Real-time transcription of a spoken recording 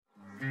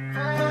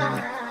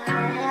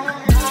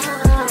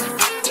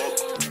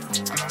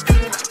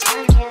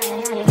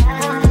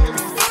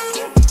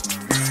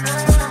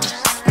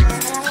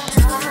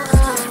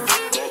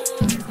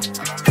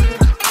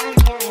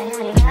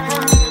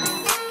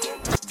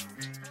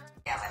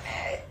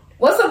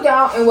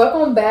y'all, and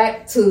welcome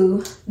back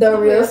to the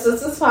Real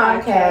Sisters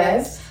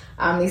Podcast.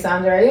 I'm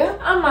Nisandrea.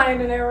 I'm Maya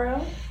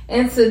Denero.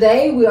 And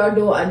today we are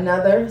doing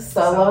another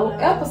solo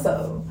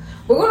episode.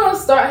 We're going to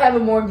start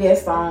having more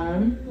guests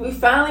on. We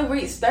finally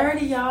reached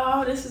 30,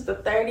 y'all. This is the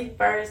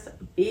 31st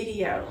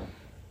video.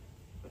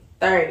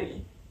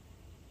 30.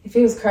 It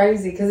feels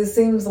crazy because it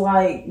seems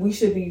like we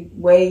should be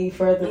way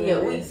further than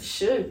this. We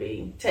should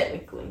be,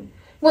 technically.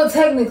 Well,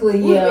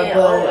 technically, yeah,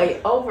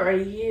 but over a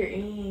year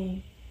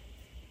in.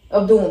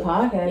 Of doing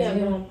podcasts. Yeah,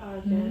 doing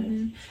podcasts.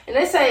 Mm-hmm. And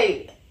they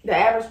say the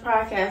average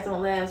podcast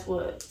don't last,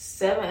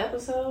 7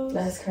 episodes?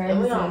 That's crazy.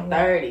 And we on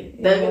 30.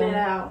 Thugging it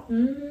out.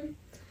 Mm-hmm.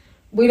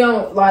 We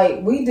don't,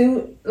 we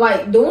do,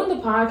 doing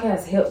the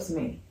podcast helps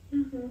me.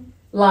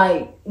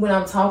 Mm-hmm. When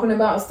I'm talking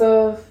about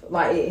stuff,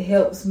 it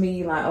helps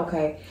me,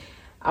 okay,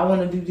 I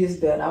want to do this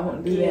better. I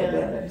want to do that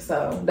better.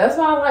 So that's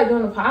why I like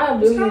doing the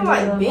podcast. It's kind of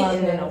like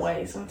venting in a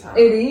way sometimes.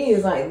 It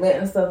is,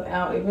 letting stuff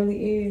out. It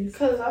really is.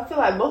 Because I feel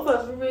like both of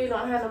us, we really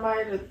don't have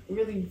nobody to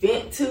really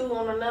vent to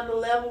on another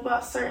level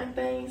about certain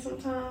things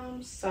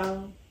sometimes.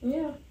 So,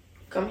 yeah.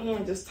 Come here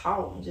and just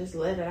talk and just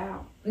let it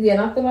out. Yeah,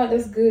 and I feel like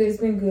that's good. It's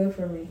been good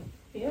for me.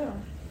 Yeah.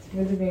 It's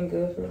really been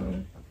good for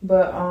me.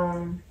 But,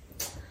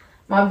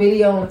 my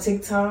video on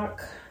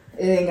TikTok,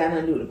 it ain't got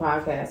nothing to do with the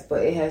podcast,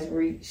 but it has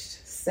reached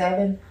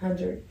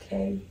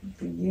 700K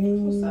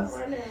views. What's up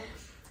right now?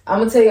 I'm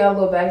gonna tell y'all a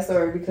little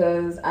backstory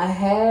because I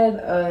had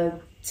a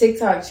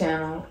TikTok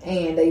channel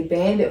and they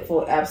banned it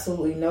for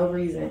absolutely no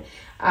reason.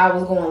 I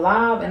was going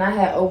live and I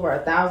had over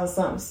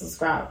 1,000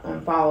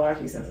 something followers. I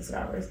keep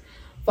saying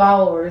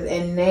followers,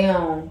 and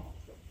now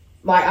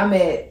I'm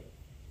at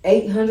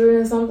 800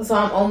 and something. So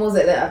I'm almost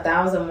at that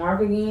 1,000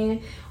 mark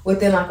again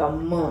within a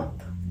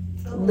month.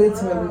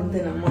 Literally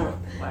within a month.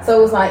 Wow.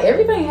 So it's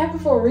everything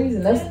happened for a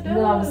reason. That's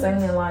what I was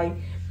saying.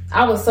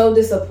 I was so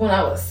disappointed.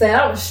 I was sad.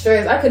 I was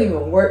stressed. I couldn't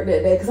even work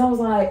that day because I was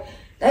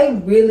they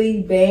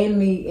really banned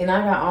me, and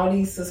I got all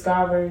these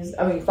followers.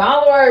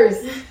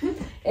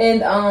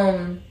 And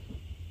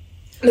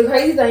the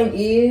crazy thing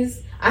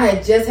is, I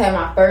had just had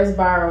my first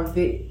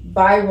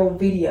viral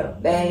video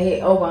that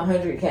hit over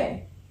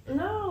 100K.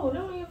 No,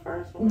 that was your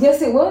first one.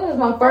 Yes, it was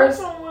my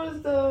first. First one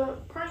was the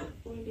prank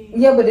video.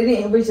 Yeah, but it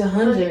didn't reach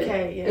 100.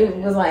 100K, yeah. It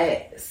was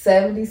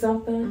 70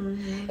 something.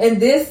 Mm-hmm.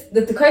 And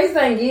the crazy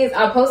thing is,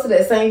 I posted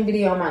that same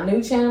video on my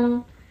new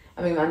channel.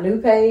 My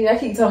new page. I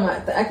keep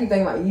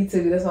thinking about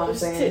YouTube. That's what I'm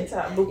saying.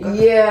 TikTok.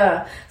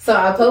 Yeah. So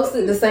I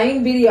posted the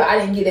same video. I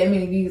didn't get that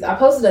many views. I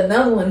posted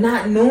another one,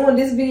 not knowing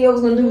this video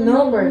was gonna do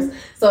numbers.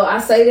 So I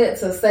say that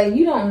to say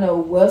you don't know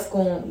what's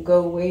gonna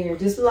go where.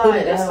 Just put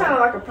it that's out. kind of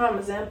like a prime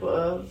example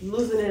of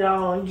losing it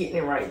all and getting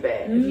it right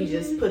back if you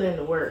just put in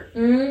the work.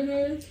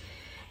 Mm-hmm.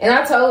 And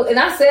I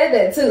said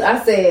that too. I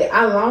said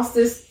I lost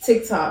this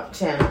TikTok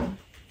channel.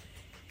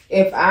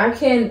 If I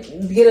can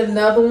get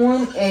another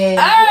one and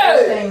get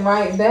everything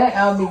right back,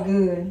 I'll be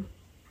good.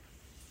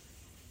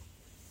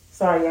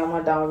 Sorry, y'all,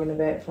 my dog in the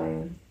back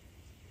playing.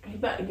 He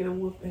about to get a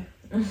whooping.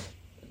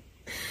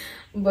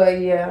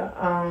 But yeah,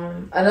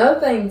 another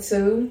thing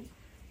too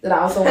that I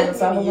also want to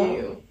talk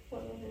about.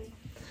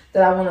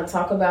 That I want to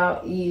talk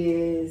about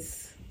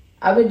is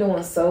I've been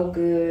doing so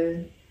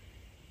good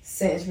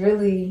since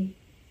really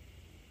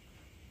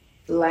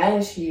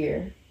last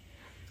year.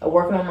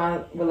 Working on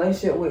my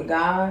relationship with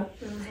God.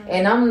 Mm-hmm.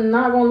 And I'm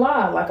not gonna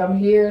lie, I'm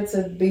here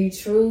to be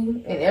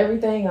true in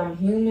everything. I'm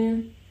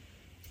human.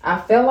 I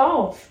fell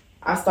off.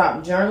 I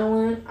stopped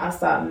journaling. I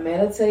stopped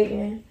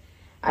meditating.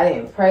 I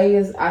didn't pray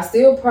I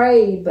still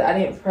prayed, but I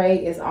didn't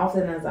pray as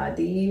often as I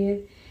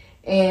did.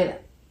 And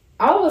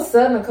all of a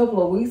sudden, a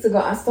couple of weeks ago,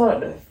 I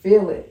started to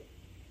feel it.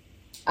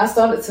 I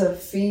started to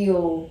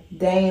feel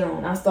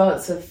down. I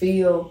started to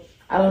feel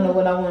I don't know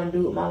what I want to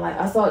do with my life.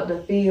 I started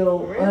to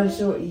feel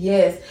unsure.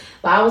 Yes.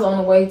 I was on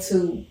the way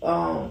to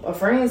a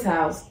friend's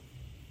house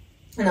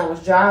and I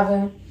was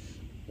driving.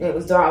 It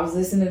was dark. I was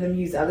listening to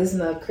music. I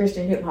listened to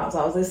Christian hip hop. So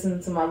I was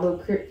listening to my little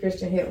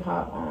Christian hip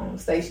hop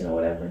station or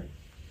whatever.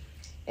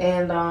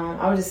 And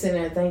I was just sitting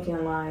there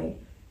thinking I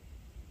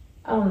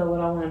don't know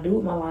what I want to do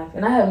with my life.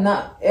 And I have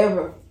not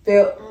ever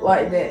felt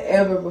like that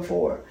ever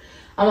before.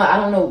 I'm I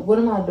don't know. What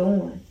am I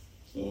doing?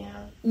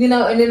 Yeah. And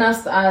then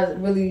I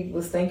really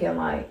was thinking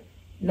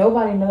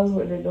nobody knows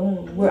what they're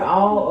doing. We're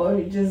all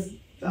just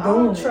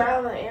doing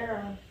trial and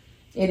error.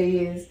 It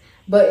is.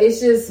 But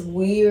it's just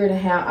weird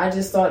how I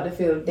just started to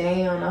feel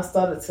down. I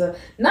started to,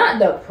 not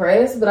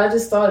depressed, but I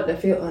just started to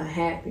feel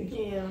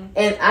unhappy. Yeah.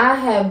 And I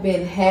have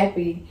been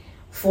happy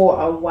for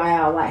a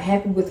while.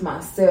 Happy with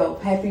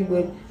myself. Happy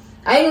with,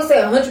 I ain't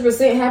gonna say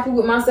 100% happy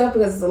with myself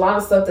because there's a lot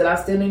of stuff that I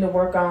still need to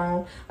work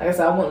on. Like I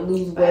said, I want to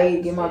lose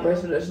weight, get my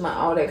breast reduction,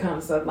 all that kind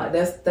of stuff.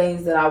 That's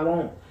things that I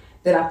want,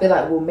 that I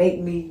feel will make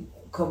me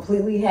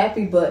completely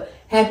happy, but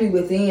happy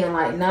within,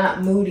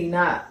 not moody,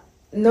 none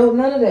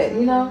of that,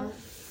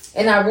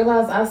 And I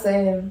realized, I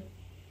said,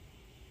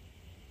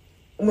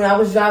 when I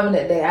was driving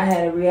that day, I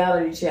had a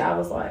reality check. I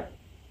was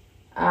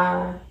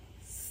I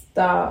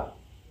stopped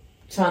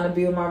trying to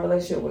build my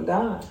relationship with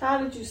God. How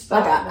did you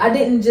stop? I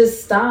didn't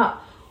just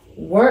stop.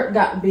 Work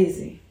got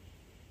busy.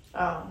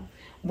 Oh.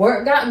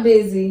 work got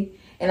busy.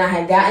 And I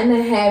had gotten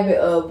the habit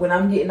of when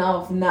I'm getting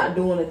off, not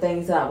doing the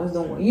things that I was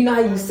doing. You know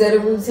how you set a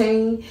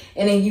routine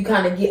and then you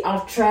kind of get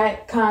off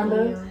track, kind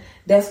of? Yeah.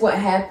 That's what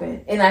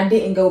happened. And I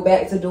didn't go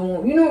back to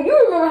doing, you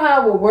remember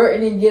how I would work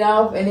and then get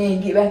off and then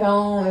get back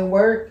on and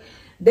work?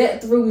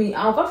 That threw me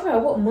off. I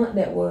forgot what month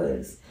that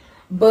was.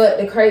 But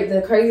the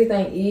crazy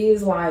thing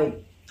is,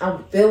 like,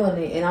 I'm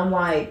feeling it. And I'm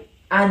like,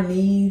 I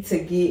need to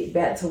get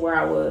back to where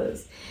I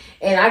was.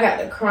 And I got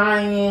to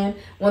crying.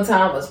 One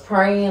time I was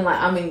praying,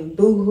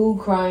 boo-hoo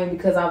crying,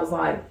 because I was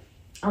like,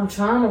 I'm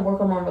trying to work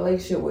on my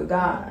relationship with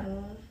God.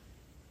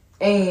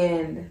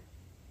 And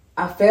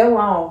I fell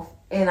off,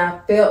 and I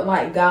felt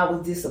like God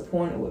was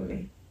disappointed with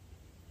me.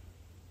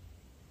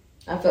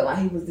 I felt like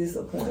he was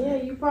disappointed.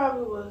 Yeah, you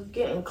probably was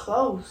getting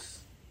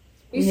close.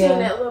 You seen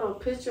that little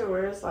picture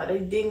where it's like they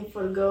digging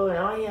for the goal, and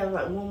all he had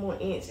was like 1 more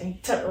inch, and he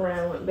turned around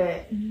and went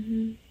back.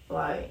 Mm-hmm.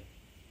 Like,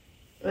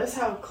 that's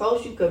how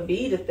close you could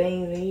be to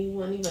things, and you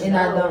wouldn't even know. And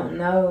I don't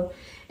know.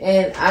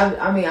 And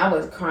I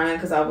was crying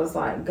because I was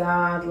like,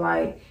 God,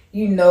 like,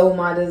 you know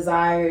my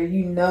desire.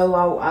 You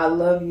know I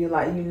love you.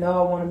 Like, you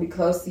know I want to be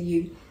close to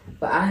you.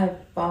 But I have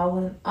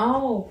fallen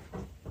off.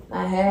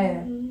 I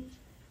have. Mm-hmm.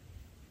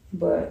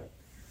 But.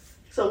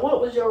 So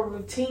what was your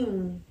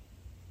routine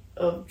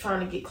of trying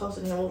to get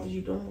closer to him? What was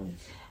you doing?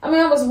 I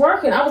was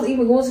working. I was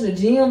even going to the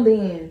gym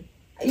then.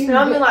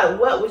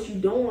 What was you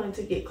doing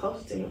to get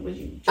closer to him? Was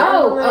you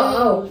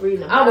journaling? Was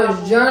reading the Bible? I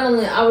was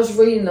journaling. I was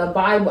reading the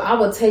Bible. I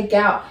would take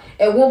out.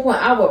 At one point,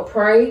 I would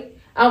pray.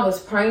 I was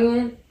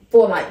praying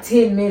for like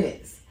 10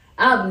 minutes.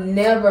 I've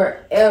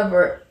never,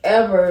 ever,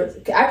 ever.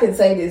 I can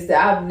say this,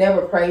 that I've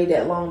never prayed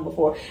that long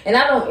before. And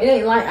it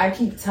ain't like I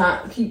keep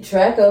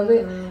track of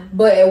it. Mm-hmm.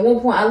 But at one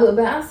point, I looked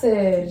back. I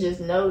said, you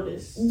just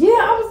noticed. Yeah,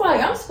 I was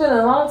like, I'm spending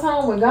a lot of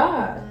time with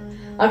God.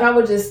 Mm-hmm. Like, I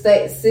would just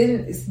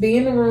be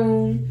in the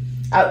room.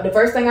 The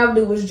first thing I would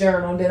do was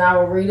journal. Then I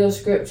would read a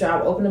scripture. I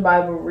would open the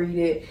Bible, read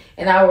it.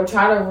 And I would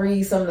try to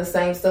read some of the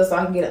same stuff so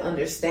I can get an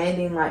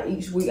understanding. Like,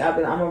 each week,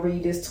 I'm going to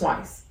read this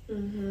twice.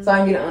 Mm-hmm. So I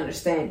can get an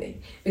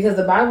understanding. Because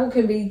the Bible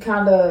can be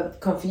kind of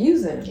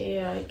confusing.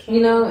 Yeah, it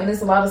can. And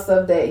it's a lot of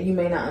stuff that you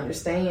may not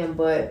understand.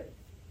 But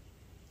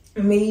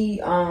me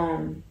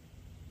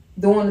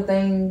doing the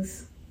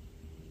things,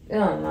 I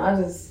don't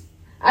know.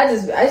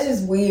 It's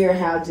just weird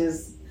how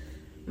just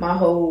my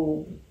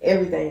whole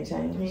everything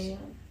changed. Yeah.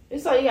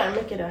 It's like you gotta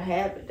make it a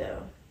habit,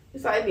 though.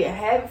 It's like it'd be a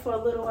habit for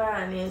a little while,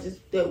 and then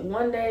just that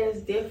one day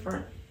is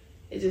different.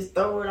 It just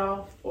throw it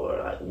off for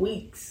like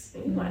weeks,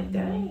 and you're like,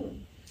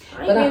 dang,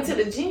 I ain't been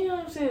to the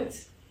gym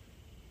since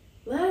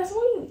last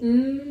week.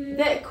 Mm-hmm.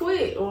 That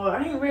quick, or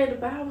I ain't read the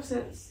Bible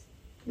since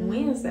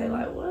Wednesday.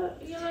 Like,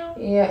 what? Yeah,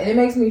 and it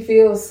makes me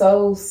feel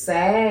so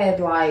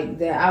sad, like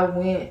that I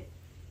went,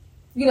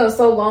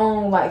 so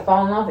long, like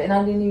falling off, and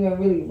I didn't even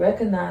really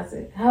recognize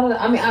it.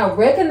 I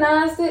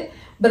recognized it.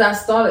 But I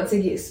started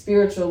to get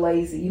spiritual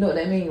lazy. You know what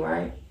that means,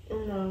 right?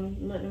 No,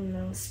 let them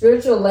know.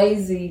 Spiritual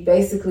lazy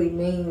basically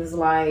means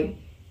like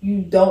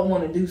you don't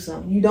want to do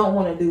something. You don't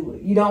want to do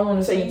it. You don't want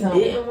to spend time. So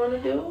you didn't want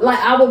to do it? Like,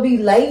 I would be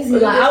lazy.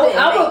 Like, I would.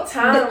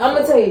 I'm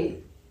gonna tell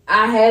you,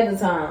 I had the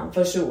time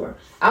for sure.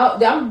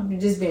 I'm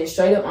just being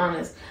straight up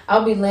honest.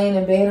 I'll be laying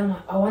in bed. I'm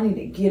like, oh, I need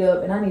to get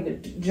up and I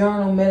need to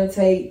journal,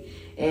 meditate,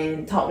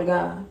 and talk to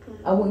God.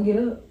 Mm-hmm. I wouldn't get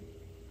up.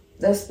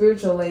 That's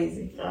spiritual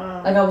lazy.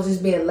 Like, I was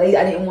just being lazy.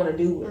 I didn't want to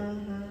do it. Mm-hmm.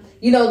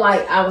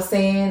 Like I was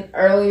saying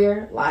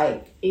earlier,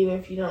 like, even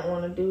if you don't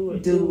want to do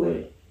it, do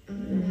it.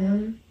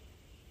 Mm-hmm.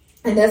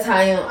 And that's how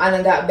I am. I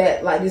done got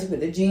back like this with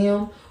the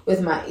gym,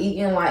 with my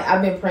eating. Like,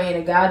 I've been praying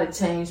to God to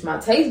change my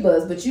taste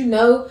buds. But you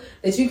know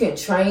that you can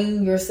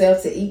train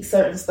yourself to eat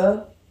certain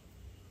stuff.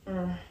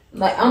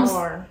 Like,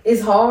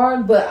 it's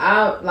hard, but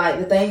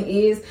the thing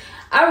is,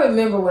 I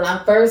remember when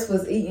I first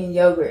was eating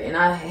yogurt and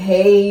I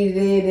hated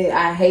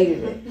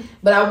it.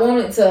 But I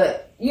wanted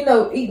to,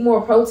 eat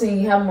more protein,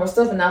 have more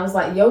stuff. And I was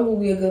like, yogurt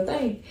would be a good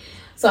thing.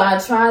 So I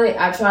tried it.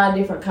 I tried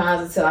different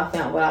kinds until I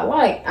found what I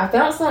like. I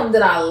found something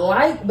that I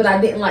like, but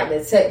I didn't like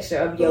the texture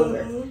of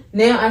yogurt. Mm-hmm.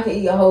 Now I can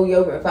eat a whole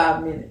yogurt in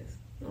 5 minutes.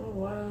 Oh,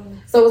 wow.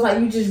 So it's like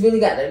you just really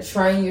got to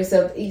train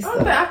yourself to eat stuff. I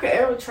don't think I could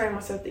ever train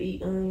myself to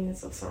eat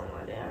onions or something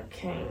like that. I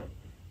can't.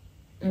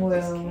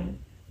 Well,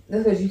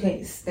 that's because you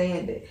can't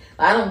stand it.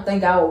 Like, I don't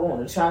think I would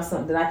want to try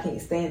something that I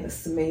can't stand the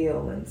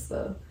smell and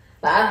stuff.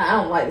 Like, I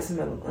don't like the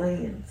smell of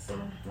onions.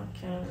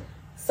 Okay.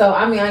 So,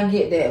 I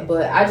get that,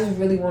 but I just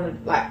really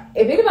want to, like,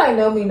 if anybody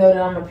know me, know that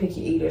I'm a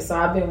picky eater. So,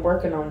 I've been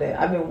working on that.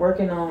 I've been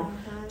working on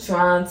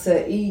trying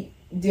to eat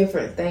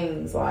different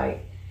things,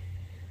 like,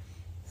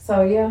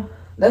 so, yeah.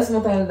 That's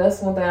one thing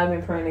I've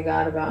been praying to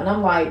God about. And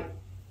I'm like,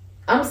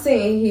 I'm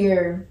sitting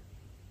here,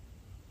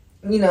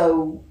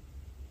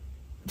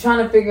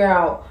 trying to figure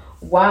out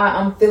why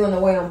I'm feeling the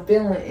way I'm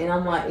feeling, and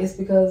I'm like, it's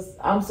because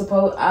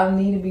I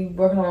need to be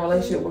working on a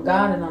relationship with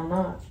God, and I'm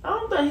not. I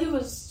don't think he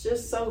was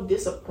just so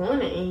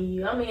disappointed in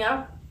you.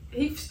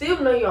 He still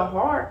know your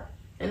heart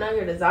and know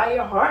your desire.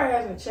 Your heart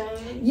hasn't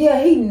changed.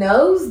 Yeah, he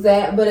knows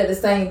that, but at the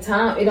same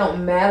time, it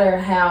don't matter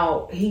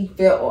how he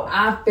felt or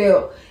I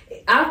felt.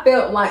 I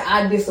felt like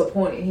I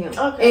disappointed him,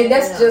 and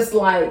that's just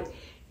like,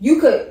 you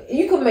could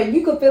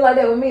feel like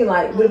that with me,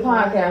 like with a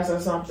podcast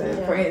or something,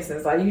 for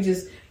instance. Like you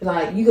just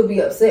like you could be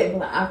upset,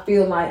 but I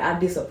feel like I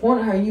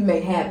disappointed her. You may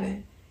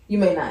haven't, you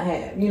may not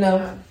have, you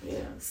know.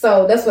 Yeah.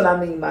 So that's what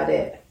I mean by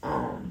that.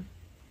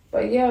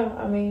 But yeah,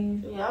 I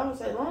mean, yeah, I would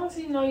say as long as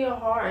he know your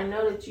heart and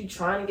know that you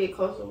trying to get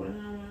closer with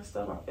him and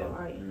stuff, I feel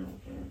like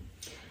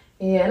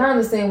Yeah, and I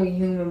understand we're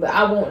human, but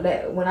I want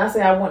that. When I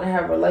say I want to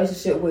have a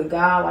relationship with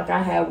God, like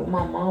I have with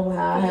my mom,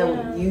 how I have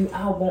with you,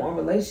 I want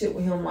a relationship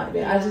with Him like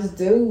that. I just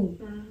do.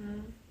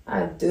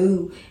 I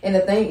do. And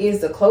the thing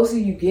is, the closer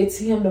you get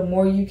to Him, the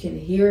more you can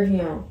hear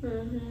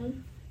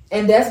Him.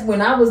 And that's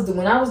when I was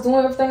doing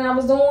everything I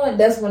was doing.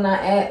 That's when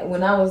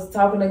I was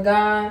talking to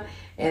God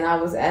and I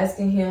was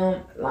asking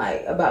Him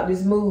like about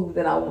this move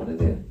that I want to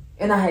do,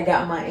 and I had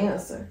got my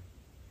answer.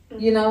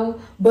 You know,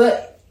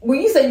 but when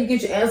you say you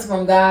get your answer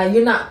from God,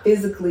 you're not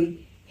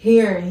physically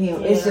hearing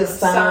Him. It's just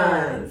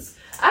signs.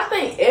 I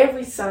think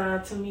every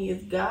sign to me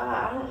is God.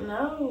 I don't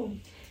know.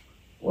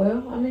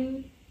 Well, I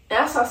mean,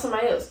 I saw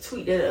somebody else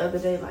tweet that the other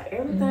day. Like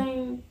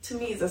everything to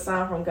me is a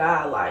sign from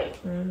God. Like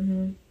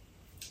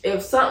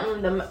if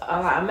something,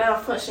 a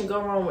malfunction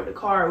go wrong with the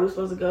car, we're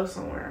supposed to go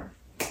somewhere.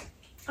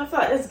 I feel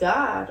like that's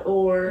God.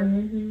 Or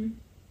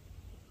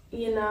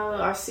you know,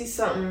 I see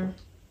something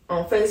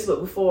on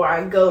Facebook before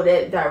I go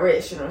that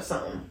direction or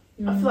something.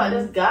 I feel like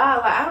that's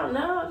God. Like, I don't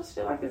know. I just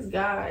feel like it's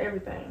God,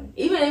 everything.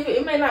 Even if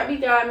it may not be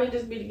God, it may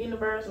just be the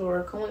universe or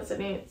a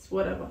coincidence,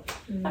 whatever.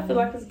 I feel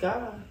like it's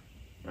God.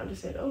 I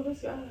just said, oh,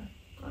 that's God.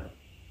 Like,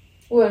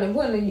 well,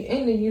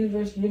 ain't the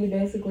universe really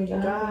basically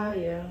God? God,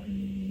 yeah.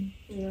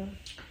 Yeah.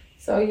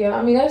 So, yeah,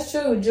 I mean, that's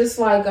true. Just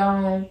like,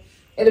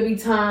 it'll be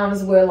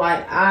times where,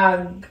 like,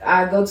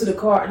 I go to the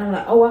car and I'm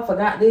like, oh, I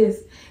forgot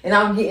this. And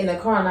I'll get in the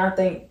car and I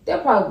think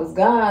that probably was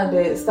God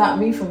that stopped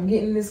me from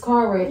getting this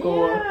car wreck.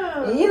 Or,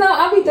 you know,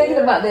 I'll be thinking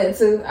about that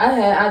too.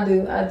 I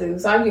do.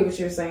 So I get what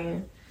you're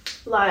saying.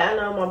 Like, I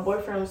know my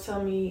boyfriend was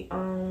telling me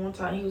one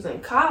time he was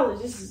in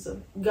college. This is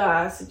a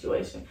God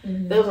situation.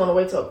 They was on the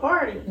way to a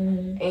party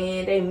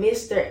and they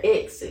missed their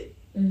exit.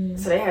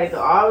 So they had to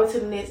go all the way to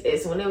the next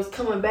exit. When they was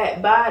coming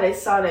back by, they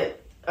saw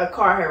that a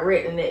car had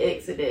wrecked in the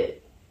exit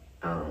that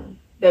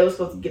they were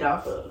supposed to get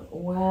off of.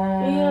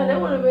 Wow. Yeah, that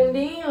would have been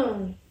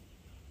them.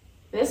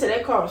 They said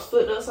that car was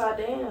flipped upside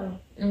down.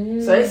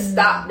 So they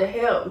stopped to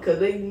help because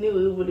they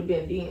knew it would have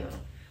been them.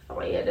 I'm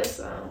like, yeah, that's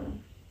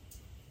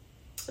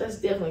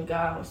definitely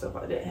God when stuff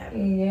like that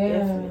happen. Yeah.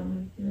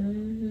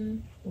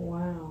 Definitely.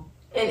 Wow.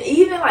 And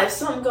even like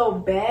something go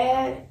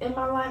bad in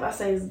my life, I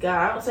say it's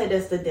God. I don't say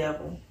that's the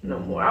devil no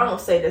more. I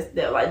don't say that's the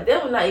devil. Like,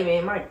 devil not even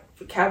in my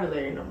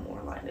vocabulary no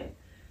more like that.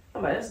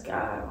 I'm like, that's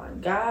God.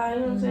 Like, God, you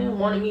know what I'm saying?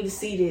 Wanted me to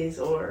see this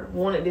or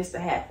wanted this to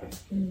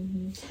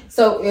happen.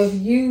 So if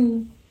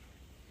you...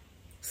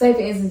 Say,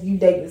 for instance, you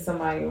dating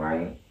somebody,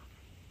 right?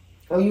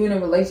 Or you in a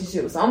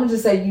relationship. So I'm going to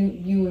just say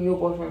you and your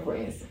boyfriend, for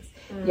instance.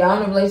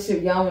 Y'all in a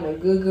relationship. Y'all in a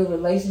good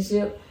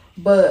relationship.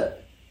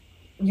 But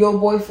your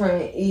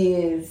boyfriend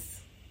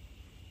is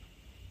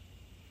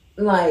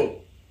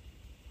like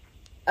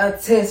a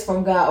test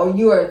from God. Or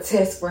you're a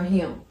test for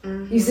him.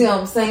 You see what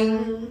I'm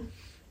saying?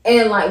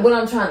 And like what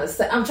I'm trying to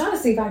say. I'm trying to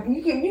see if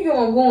you get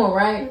where I'm going,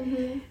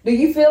 right? Do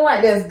you feel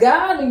like that's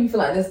God or do you feel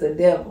like that's the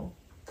devil?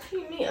 What do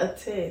you mean a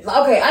test?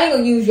 Okay, I ain't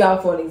gonna use y'all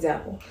for an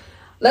example.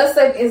 Let's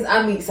say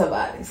I meet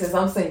somebody, since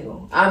I'm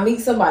single. I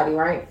meet somebody,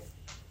 right?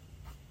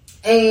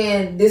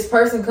 And this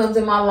person comes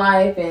in my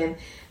life and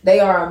they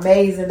are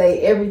amazing.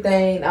 They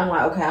everything. I'm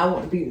like, okay, I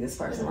want to be with this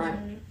person, right?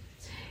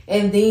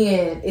 And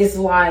then it's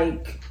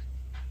like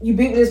you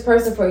be with this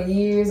person for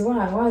years.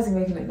 Why is he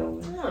making that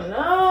noise? I don't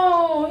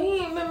know.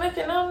 He ain't been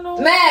making no noise.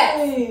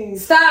 Matt,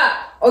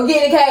 stop or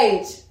get in the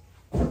cage.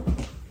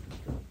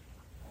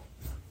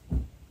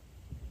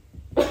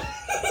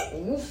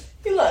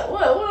 You like,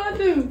 what I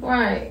do?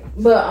 Right.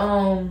 But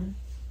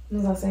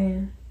what was I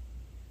saying?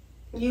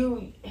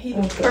 He's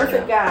the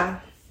perfect guy.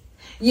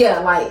 Yeah,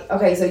 like,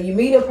 okay, so you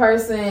meet a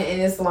person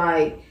and it's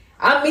like,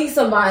 I meet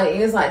somebody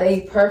and it's like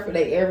they perfect,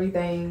 they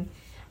everything.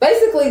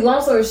 Basically,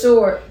 long story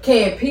short,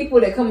 can people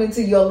that come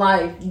into your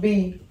life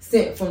be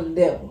sent from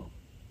the devil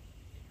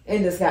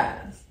in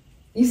disguise?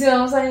 You see what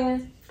I'm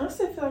saying? I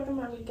still feel like it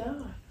might be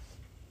God.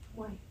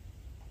 Wait.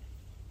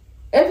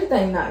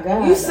 Everything not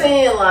God. You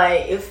saying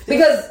like if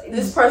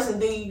this person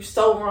do you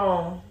so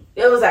wrong.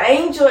 It was an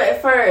angel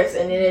at first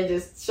and then they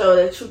just show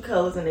their true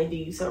colors and they do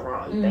you so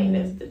wrong. You think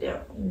that's the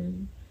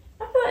devil.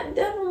 I feel like the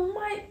devil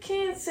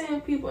can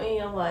send people in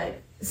your life.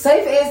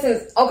 Say for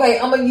instance, okay,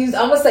 I'm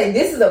gonna say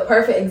this is a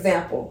perfect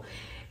example.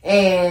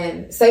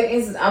 And say for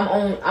instance, I'm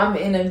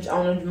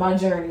on my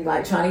journey,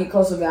 like trying to get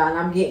closer with God, and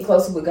I'm getting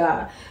closer with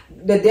God.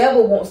 The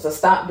devil wants to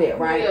stop that,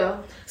 right?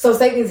 Yeah. So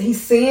say for instance,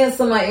 he's seeing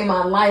somebody in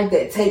my life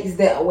that takes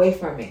that away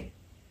from me.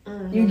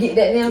 You get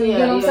that now? You know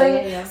what I'm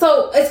saying? Yeah.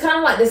 So it's kind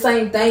of like the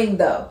same thing,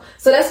 though.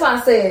 So that's why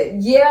I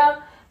said,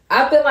 yeah,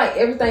 I feel like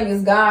everything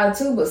is God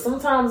too, but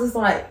sometimes it's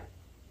like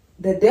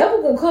the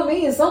devil will come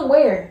in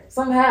somewhere,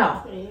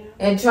 somehow,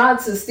 and try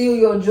to steal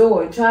your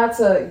joy, try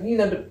to,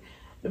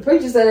 The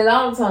preacher said it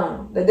all the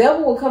time. The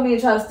devil will come in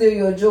and try to steal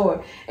your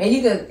joy. And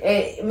you can,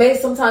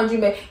 sometimes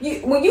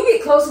when you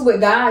get closer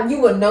with God, you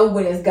will know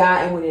when it's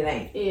God and when it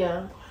ain't.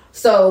 Yeah.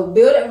 So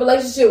build a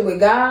relationship with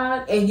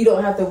God, and you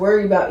don't have to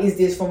worry about, is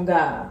this from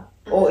God?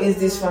 Or is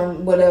this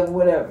from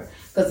whatever.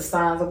 Because the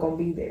signs are going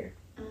to be there.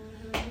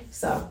 Mm-hmm.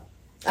 So,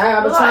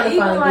 I was trying to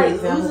find a good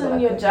example. Losing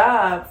your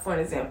job, for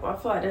an example, I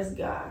feel like that's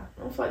God. I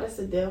don't feel like that's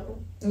the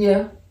devil.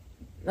 Yeah.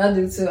 I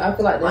do too. I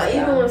feel like that's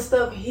even when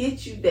stuff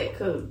hits you that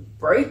could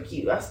break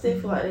you, I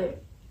still feel like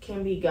that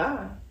can be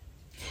God.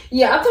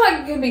 Yeah, I feel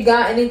like it can be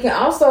God, and it can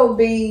also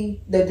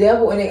be the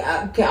devil, and it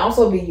can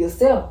also be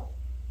yourself.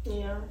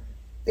 Yeah.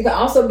 It can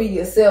also be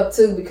yourself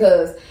too,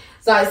 because,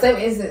 so like, say for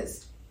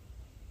instance,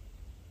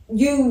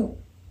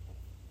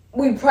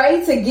 we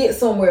pray to get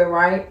somewhere,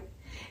 right?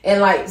 And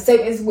like, say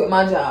for instance with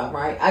my job,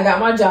 right? I got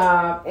my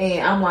job,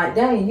 and I'm like,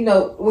 dang,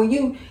 when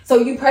you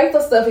pray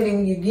for stuff, and then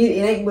when you get it,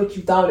 it ain't what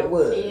you thought it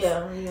was.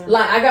 Yeah.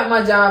 Like, I got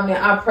my job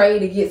now, I pray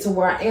to get to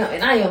where I am,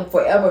 and I am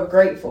forever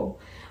grateful.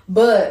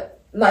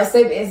 But like,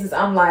 say for instance,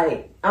 I'm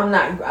like,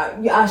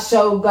 I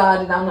show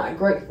God that I'm not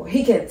grateful.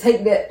 He can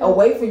take that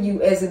away from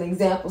you as an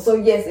example. So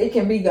yes, it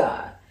can be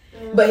God,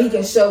 but he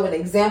can show an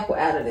example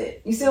out of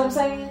it. You see what I'm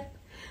saying?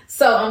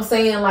 So I'm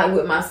saying, like,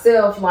 with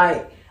myself,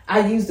 like,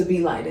 I used to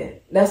be like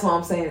that. That's what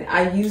I'm saying.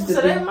 I used to be.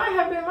 So that might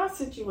have been my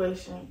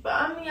situation. But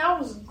I mean, I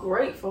was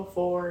grateful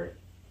for it.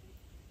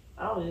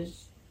 I was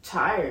just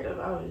tired of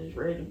it. I was just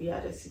ready to be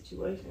out of that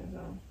situation. So,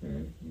 I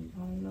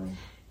don't know.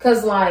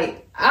 Because,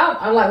 like,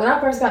 I like, when I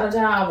first got a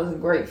job, I was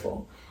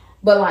grateful.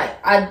 But, like,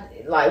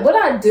 what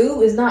I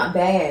do is not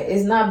bad.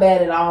 It's not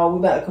bad at all. We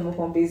about to come up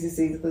on busy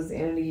season because the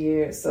end of the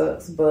year, it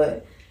sucks.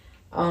 But,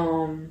 I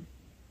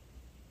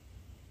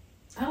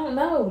don't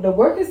know. The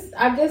work is,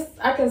 I guess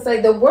I can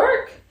say the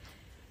work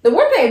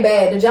ain't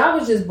bad. The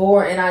job is just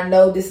boring, and I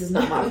know this is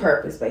not my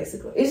purpose,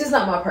 basically. It's just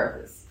not my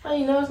purpose. How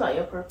you know it's not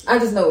your purpose? I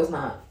just know it's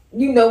not.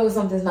 You know when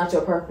something's not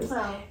your purpose.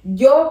 How?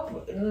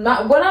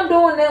 What I'm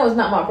doing now is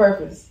not my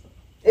purpose.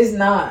 It's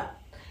not.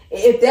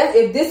 If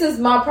this is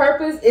my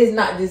purpose, it's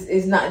not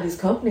this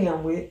company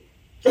I'm with.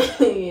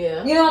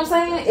 Yeah. You know what I'm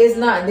saying? It's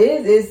not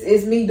this.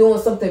 It's me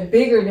doing something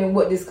bigger than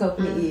what this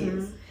company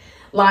is.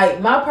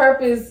 Like, my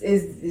purpose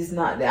is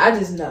not that. I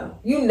just know.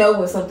 You know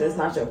when something's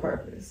not your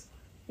purpose.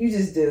 You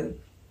just do.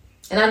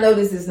 And I know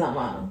this is not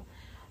mine.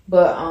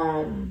 But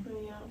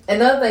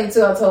another thing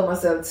too, I told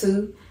myself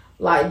too,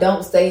 like,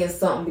 don't stay in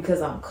something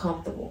because I'm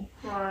comfortable.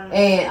 Right.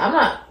 And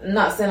I'm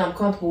not saying I'm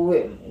comfortable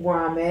with where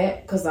I'm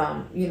at, because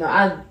I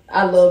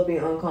love being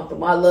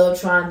uncomfortable. I love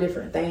trying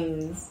different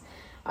things.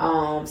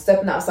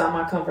 Stepping outside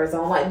my comfort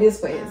zone, like this,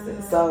 for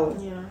instance. So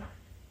yeah.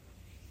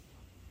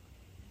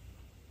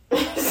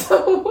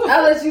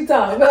 I'll let you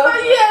talk. No?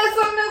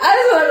 I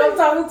just feel like I'm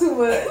talking too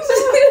much.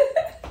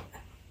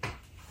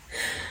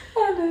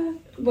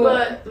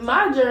 But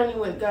my journey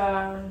with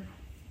God,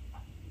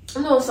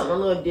 I'm doing something a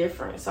little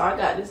different. So I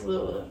got this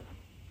little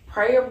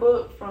prayer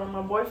book from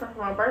my boyfriend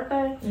for my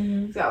birthday.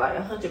 Mm-hmm. It's got like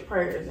 100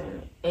 prayers in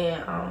it.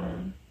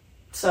 And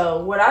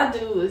so what I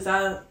do is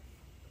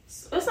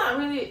it's not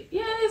really,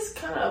 it's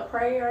kind of a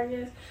prayer, I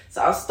guess.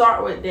 So I'll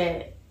start with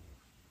that,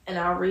 and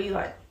I'll read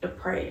like the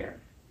prayer.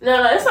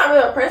 No, it's not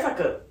really a prayer. It's like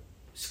a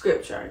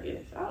scripture, I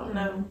guess. I don't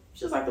know.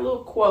 It's just like a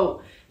little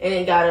quote, and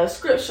it got a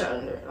scripture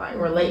under it, like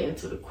relating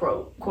to the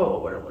quote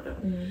or whatever.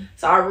 Mm-hmm.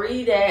 So I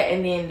read that,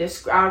 and then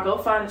I'll go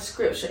find the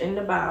scripture in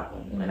the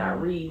Bible, and I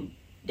read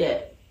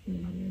that.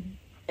 Mm-hmm.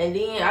 And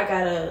then I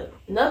got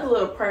another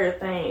little prayer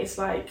thing. It's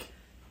like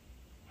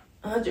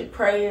 100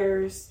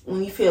 prayers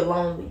when you feel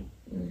lonely.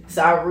 Mm-hmm.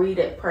 So I read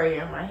that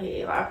prayer in my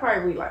head. Like, I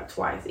probably read like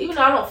twice. Even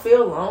though I don't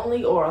feel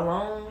lonely or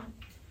alone,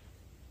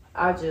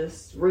 I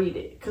just read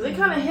it. Because it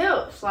kind of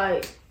helps.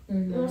 Like, you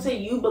know what I'm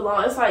saying? You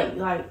belong. It's like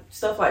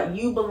stuff like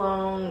you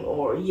belong,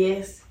 or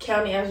yes,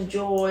 count it as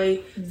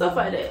joy, stuff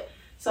like that.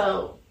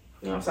 So,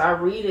 so I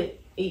read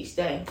it each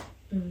day.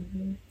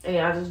 Mm-hmm. And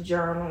I just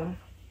journal.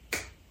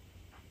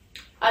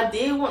 I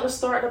did want to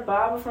start the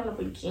Bible from the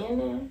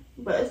beginning,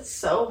 but it's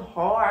so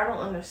hard. I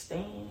don't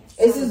understand.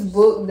 It's this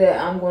book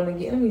that I'm going to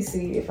get. Let me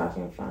see if I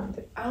can find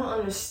it. I don't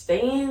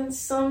understand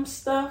some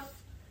stuff.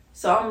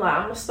 So I'm like,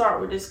 I'm going to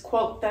start with this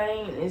quote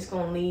thing, and it's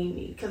going to lead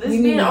me. Because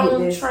it's been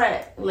on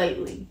track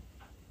lately.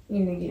 You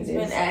need to get this.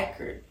 It's been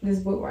accurate. This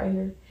book right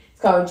here.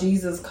 It's called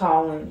Jesus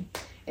Calling.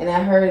 And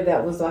I heard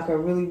that was like a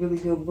really, really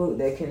good book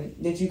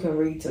that you can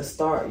read to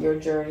start your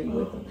journey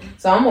with them.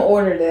 So I'm going to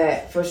order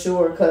that for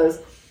sure, because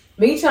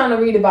me trying to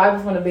read the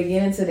Bible from the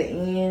beginning to the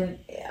end,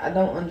 I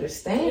don't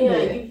understand it.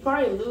 Yeah, you're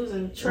probably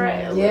losing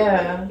track.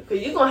 Yeah.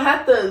 Because you're going to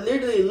have to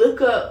literally look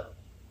up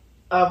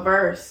a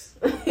verse.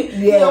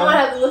 You don't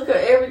have to look up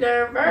every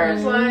damn verse.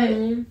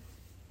 Mm-hmm. Like,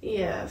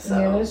 yeah, so.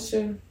 Yeah, that's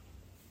true.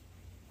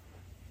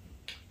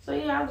 So,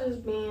 yeah, I've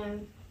just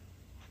been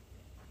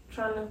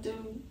trying to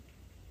do.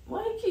 Why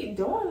you keep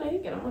doing that? You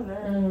get on my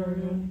nerves.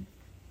 Mm-hmm.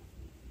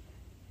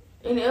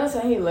 And the other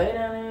time, he lay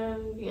down there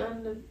and be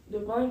under the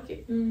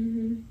blanket.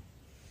 Mm-hmm.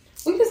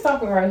 We can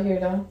stop it right here,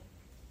 though.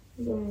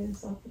 Go ahead and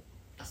stop it.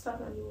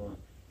 Stop it, you want.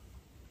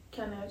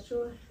 Can I ask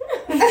you?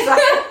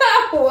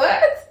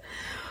 What?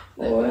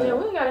 Yeah,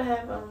 we gotta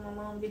have a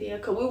long video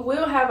because we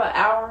will have an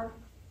hour.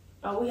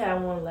 Oh, we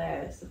had one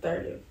last, the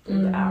 30th,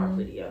 the hour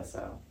video.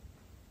 So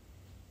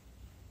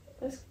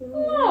that's good.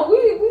 No,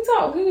 we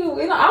talk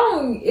good. I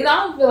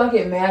don't feel like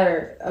it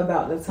mattered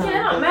about the time.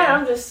 Yeah, it don't matter.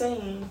 I'm just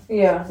saying.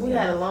 Yeah, we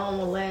had a long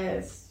one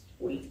last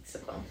week, so.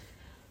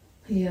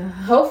 Yeah,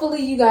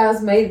 hopefully you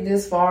guys made it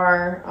this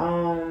far.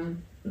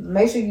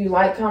 Make sure you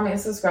like, comment,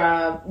 and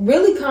subscribe.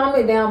 Really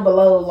comment down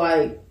below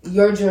like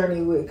your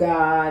journey with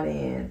God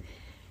and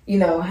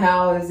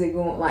how is it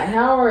going? Like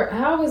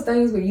how is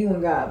things with you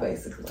and God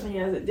basically?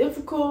 Yeah, is it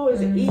difficult?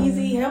 Is it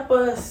easy? Help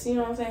us, you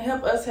know what I'm saying?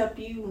 Help us help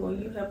you, or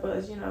you help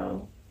us,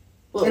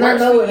 And I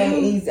know it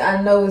ain't easy.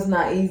 I know it's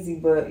not easy,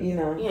 but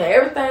Yeah,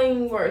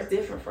 everything works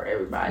different for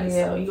everybody.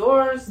 Yeah. So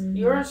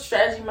your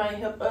strategy might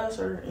help us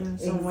or in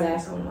some way,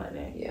 something like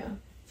that. Yeah.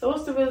 So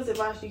what's the realest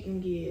advice you can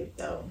give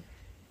though?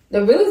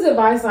 The realest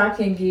advice I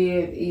can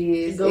give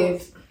is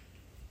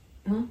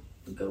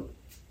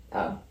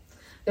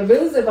the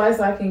realest advice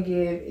I can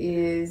give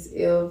is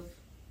if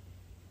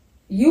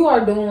you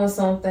are doing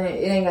something,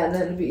 it ain't got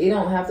nothing to be. It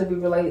don't have to be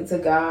related to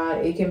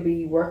God. It can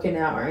be working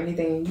out or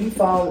anything. You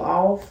fall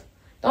off.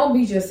 Don't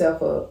beat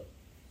yourself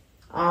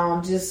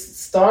up. Just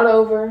start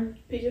over.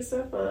 Pick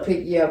yourself up.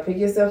 Pick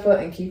yourself up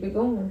and keep it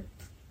going.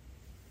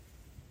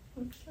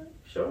 Okay.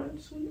 Short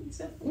and sweet and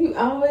simple. You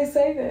always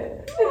say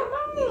that.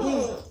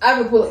 I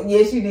can pull it.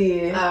 Yes, you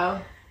did. Oh.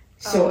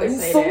 Short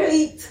and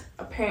sweet.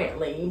 That.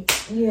 Apparently.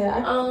 Yeah,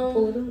 I can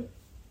pull it up.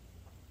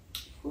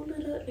 Pull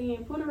it up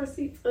and pull the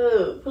receipts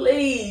up,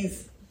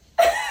 please.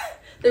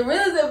 The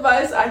realest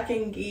advice I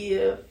can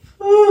give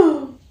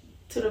to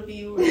the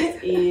viewers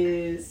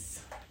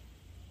is,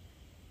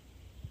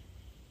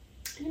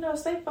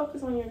 stay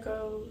focused on your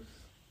goals.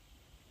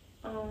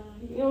 You know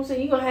what I'm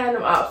saying? You're going to have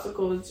them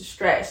obstacles,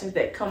 distractions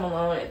that come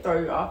along and throw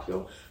you off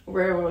your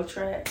railroad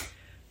track.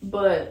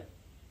 But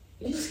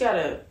you just got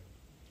to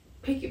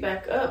pick it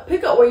back up.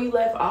 Pick up where you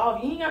left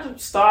off. You ain't got to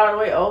start all the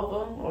way over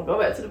or go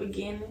back to the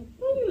beginning.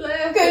 You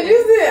laugh. Because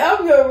you said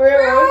I'm your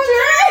railroad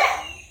track.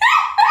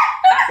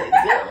 That's a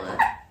good one.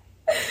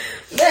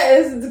 That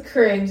is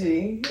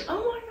cringy.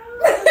 Oh my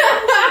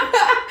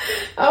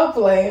God. I'm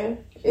playing.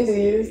 It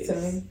is to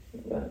me.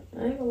 But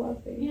I ain't gonna lie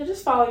to you. Yeah,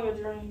 just follow your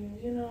dreams,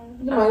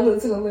 Nobody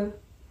look to the left.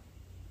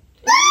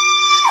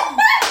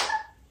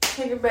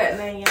 Take it back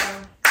now,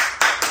 y'all.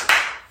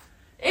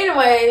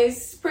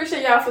 Anyways,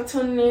 appreciate y'all for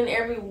tuning in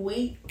every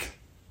week.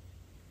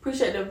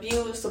 Appreciate the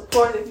views,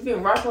 support. If you've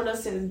been rocking with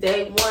us since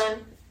day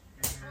one,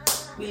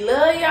 we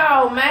love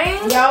y'all,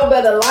 man. Y'all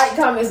better like,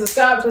 comment,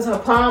 subscribe because her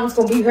palms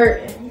gonna be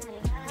hurting.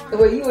 The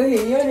way you were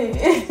here, your hand.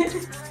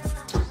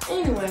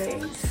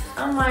 Anyways,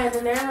 I'm Maya De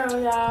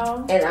Niro,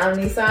 y'all. And I'm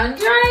Nisandrea.